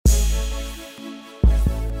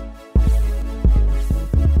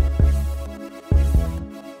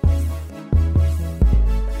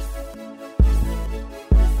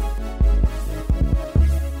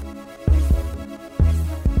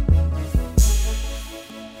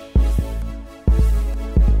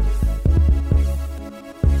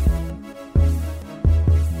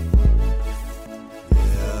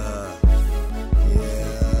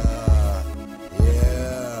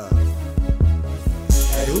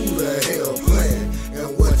who the hell playing?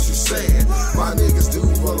 And what you saying? My niggas do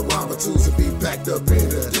roll around with twos and be packed up in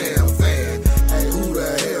a damn van. Hey, who the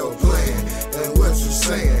hell playing? And what you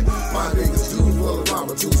saying? My niggas do roll around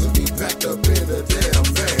with twos and be packed up in a damn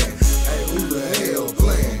van. Hey, who the hell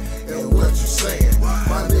playing? And what you saying?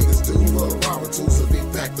 My niggas do roll around with twos and be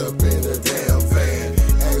packed up in a damn van.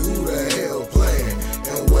 Hey, who the hell playing?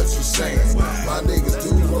 And what you saying? My niggas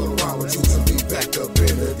do roll around with twos and be packed up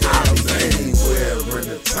in a damn van. Anywhere in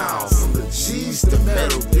the town, from the G's to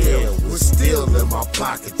metal, yeah. We're still in my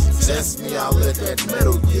pocket. You test me, I'll let that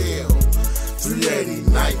metal yell. 380,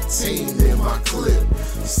 19 in my clip.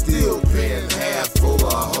 Still paying half for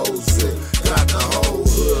a whole zip. Got the whole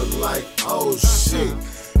hood like, oh shit.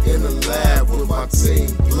 In the lab with my team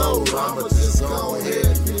blowed. I'ma just go ahead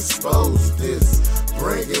and expose this.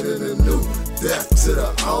 Bring it in the new, death to the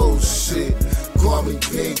old shit. Call me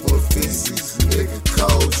pink with feces, nigga,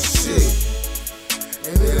 cold shit.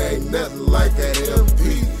 And it ain't nothing like that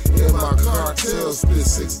MP. In my cartel, spit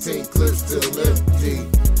 16 clips till empty.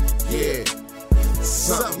 Yeah,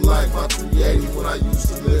 something like my 380 when I used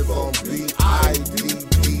to live on BIDDLE.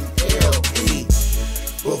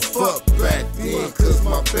 But fuck back then, cause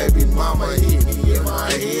my baby mama hit me in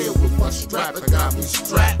my head with my strap. It got me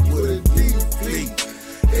strapped with a deep fleet.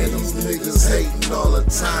 And these niggas hating all the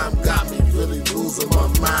time got me really losing my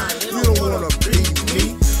mind. You don't wanna beat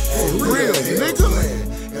me, for real, nigga.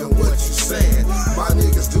 And what you saying? My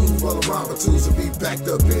niggas do roll around with twos and be backed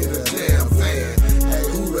up in a damn van. Hey,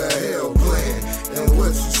 who the hell playing? And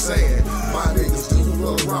what you saying? My niggas do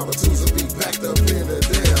roll around with twos and be packed up in a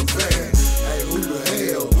damn van. Hey, who the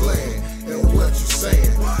hell playing? And what you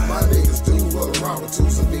saying? My niggas do roll around with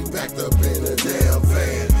twos and be packed up in a damn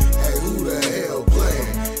van. Hey, who the hell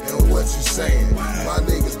playing? And what you saying? My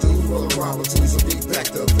niggas do roll around with twos and be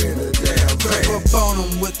packed up in a damn van. Up on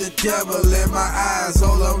them with the devil in my eyes.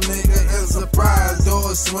 Hold up, nigga, it's a surprise.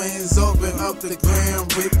 Door swings open up the Grand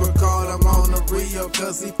Reaper. Call him on the Rio,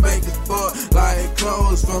 cause he fake as fuck. Like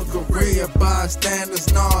clothes from Korea. Bystanders,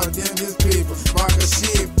 nah, them his people. Mark a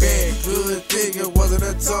shit bag. Good figure, wasn't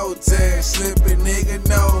a toe tag. Slipping, nigga,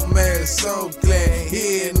 no man. So glad.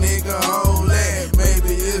 Here, nigga, hold that.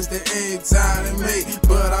 Maybe it's the end time to me,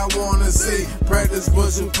 but I wanna see. Practice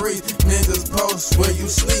what you preach. Niggas post where you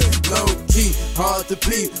sleep. Low key, hard to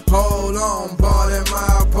peep. Hold on, ball in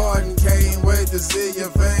my apartment. Can't wait to see your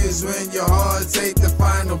face when your heart take the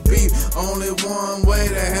final beat. Only one way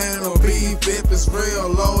to handle beef. If it's real,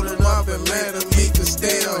 load it up and let him eat the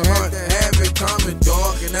stale. Hard to have it coming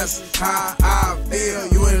dark, and that's how I feel.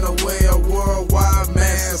 You in a way of worldwide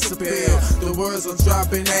mass appeal. The words are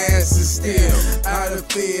dropping asses still. Out of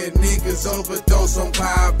fear, niggas overdose on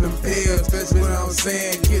popping pills. That's what I'm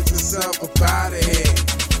saying, get yourself up out of here.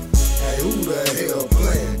 Hey, who the hell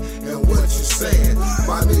playing? And what you saying?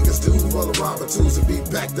 My niggas do roll around with twos and be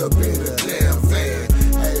packed up in a damn van.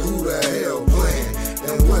 Hey, who the hell playing?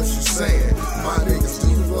 And what you saying? My niggas do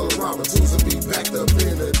roll around with twos and be packed up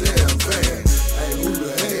in a damn van. Hey, who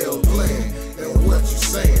the hell playing? And what you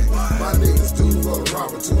saying? My niggas do roll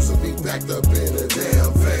around with twos and be packed up in a damn